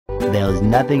There's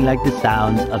nothing like the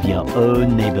sounds of your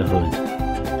own neighborhood.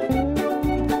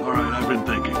 Alright, I've been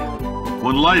thinking.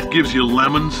 When life gives you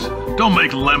lemons, don't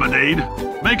make lemonade.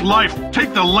 Make life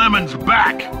take the lemons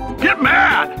back. Get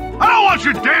mad! I don't want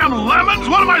your damn lemons!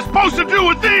 What am I supposed to do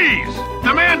with these?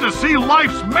 Demand to see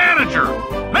life's manager.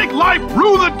 Make life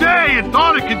rue the day it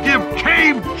thought it could give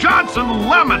Cave Johnson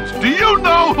lemons. Do you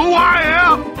know who I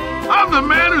am? I'm the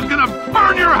man who's gonna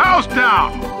burn your house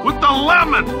down with the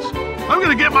lemons. I'm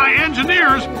gonna get my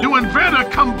engineers to invent a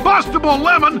combustible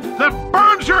lemon that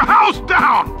burns your house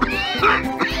down.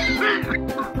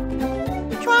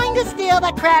 Trying to steal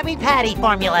the Krabby Patty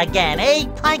formula again, eh,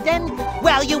 Plankton?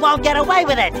 Well, you won't get away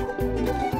with it.